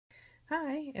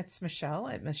Hi, it's Michelle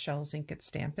at Michelle's Ink It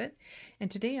Stamp It,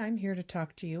 and today I'm here to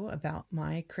talk to you about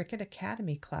my Cricut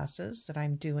Academy classes that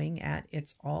I'm doing at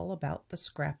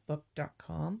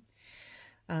it'sallaboutthescrapbook.com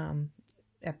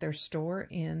at their store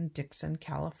in Dixon,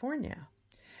 California.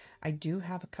 I do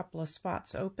have a couple of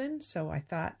spots open, so I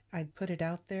thought I'd put it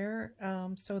out there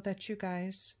so that you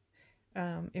guys,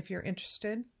 if you're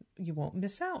interested, you won't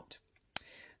miss out.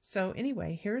 So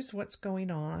anyway, here's what's going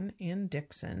on in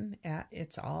Dixon at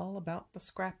It's All About the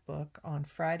Scrapbook on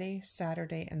Friday,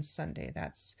 Saturday, and Sunday.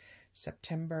 That's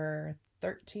September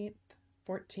 13th,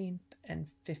 14th, and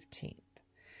 15th.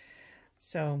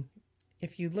 So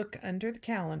if you look under the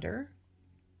calendar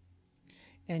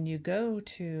and you go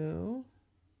to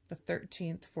the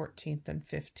 13th, 14th, and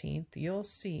 15th, you'll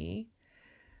see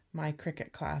my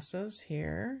Cricut classes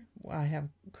here. I have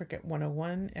Cricut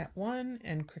 101 at 1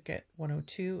 and Cricut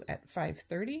 102 at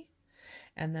 5:30.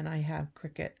 And then I have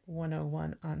Cricut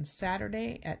 101 on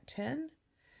Saturday at 10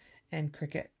 and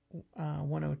Cricut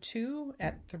 102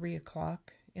 at 3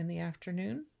 o'clock in the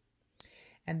afternoon.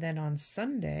 And then on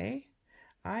Sunday,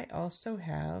 I also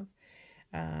have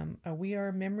a We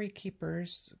Are Memory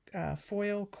Keepers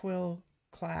foil quill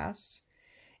class,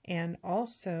 and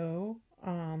also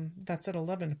that's at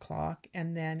 11 o'clock,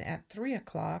 and then at 3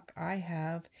 o'clock I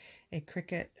have a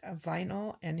Cricut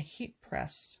vinyl and heat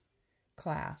press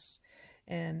class,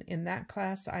 and in that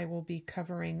class I will be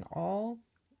covering all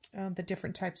the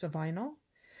different types of vinyl,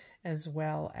 as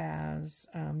well as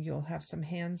you'll have some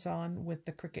hands-on with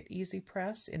the Cricut Easy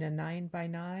Press in a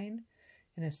 9x9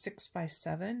 and a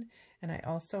 6x7, and I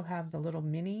also have the little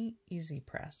mini Easy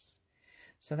Press,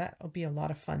 so that will be a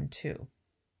lot of fun too.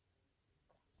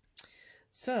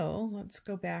 So let's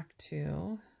go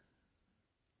into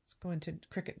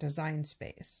Cricut Design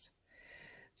Space.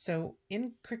 So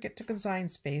in Cricut Design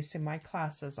Space, in my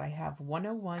classes, I have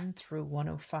 101 through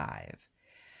 105.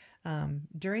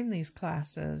 During these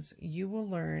classes, you will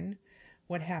learn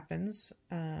what happens.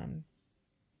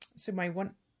 So my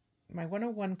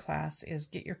 101 class is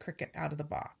Get Your Cricut Out of the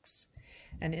Box.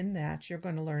 And in that, you're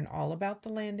going to learn all about the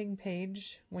landing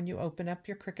page when you open up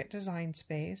your Cricut Design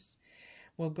Space.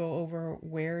 We'll go over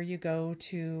where you go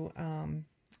to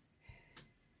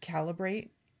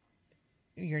calibrate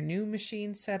your new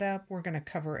machine setup. We're going to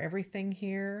cover everything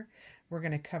here. We're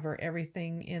going to cover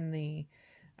everything in the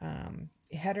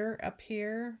header up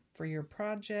here for your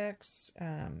projects,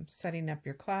 setting up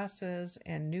your classes,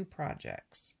 and new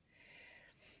projects.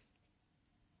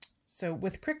 So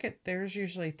with Cricut, there's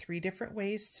usually 3 different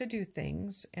ways to do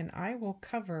things, and I will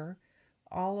cover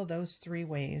all of those 3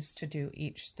 ways to do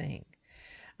each thing.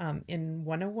 In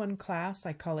 101 class,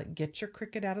 I call it Get Your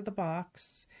Cricut Out of the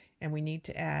Box, and we need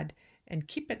to add and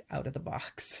keep it out of the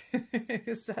box,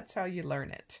 because that's how you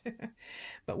learn it.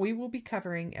 But we will be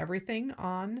covering everything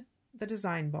on the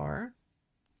design bar.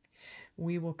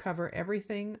 We will cover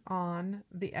everything on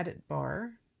the edit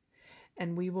bar,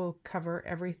 and we will cover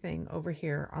everything over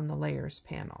here on the layers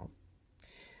panel.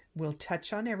 We'll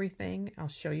touch on everything. I'll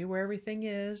show you where everything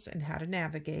is and how to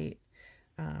navigate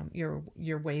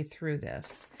your way through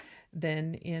this.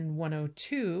 Then in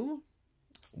 102,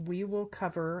 we will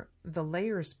cover the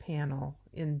layers panel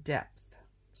in depth.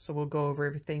 So we'll go over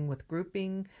everything with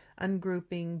grouping,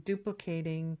 ungrouping,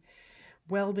 duplicating,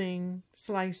 welding,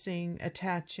 slicing,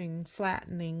 attaching,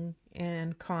 flattening,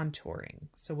 and contouring.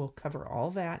 So we'll cover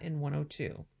all that in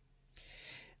 102.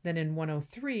 Then in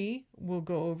 103, we'll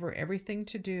go over everything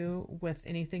to do with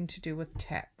anything to do with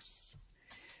text.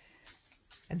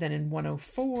 And then in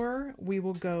 104, we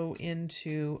will go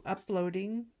into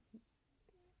uploading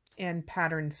and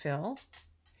pattern fill.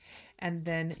 And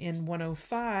then in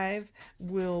 105,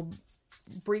 we'll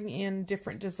bring in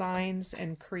different designs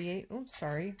and create, oh,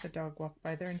 sorry, the dog walked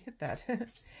by there and hit that.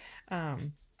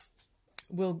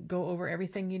 We'll go over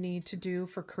everything you need to do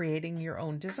for creating your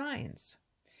own designs.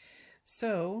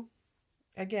 So,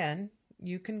 again,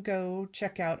 you can go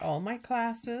check out all my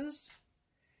classes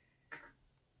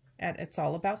at It's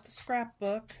All About the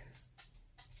Scrapbook,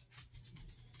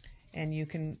 and you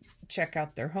can check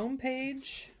out their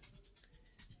homepage.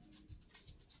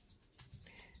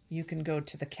 You can go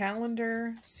to the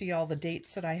calendar, see all the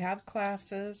dates that I have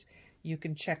classes. You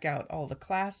can check out all the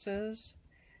classes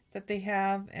that they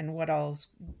have and what all's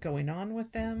going on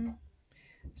with them.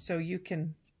 So you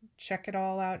can check it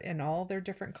all out in all their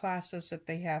different classes that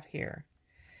they have here.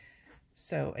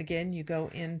 So again, you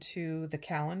go into the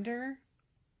calendar,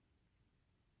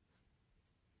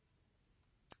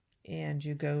 and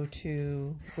you go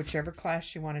to whichever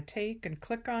class you want to take and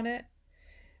click on it.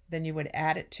 Then you would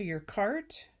add it to your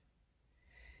cart,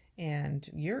 and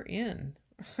you're in.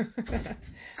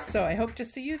 So I hope to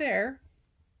see you there.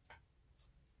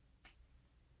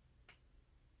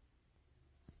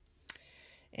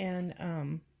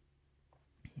 And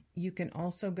you can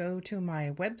also go to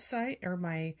my website or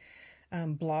my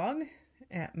blog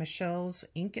at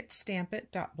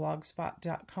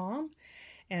michellesinkitstampit.blogspot.com,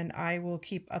 and I will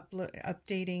keep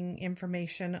updating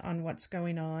information on what's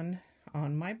going on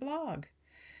my blog.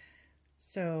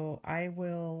 So I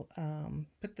will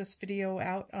put this video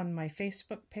out on my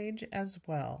Facebook page as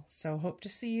well. So hope to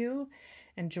see you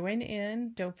and join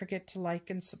in. Don't forget to like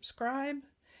and subscribe,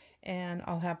 and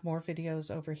I'll have more videos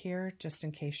over here just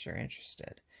in case you're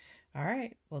interested. All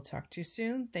right, we'll talk to you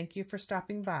soon. Thank you for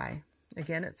stopping by.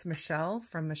 Again, it's Michelle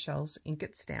from Michelle's Ink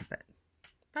It Stamp It.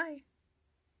 Bye.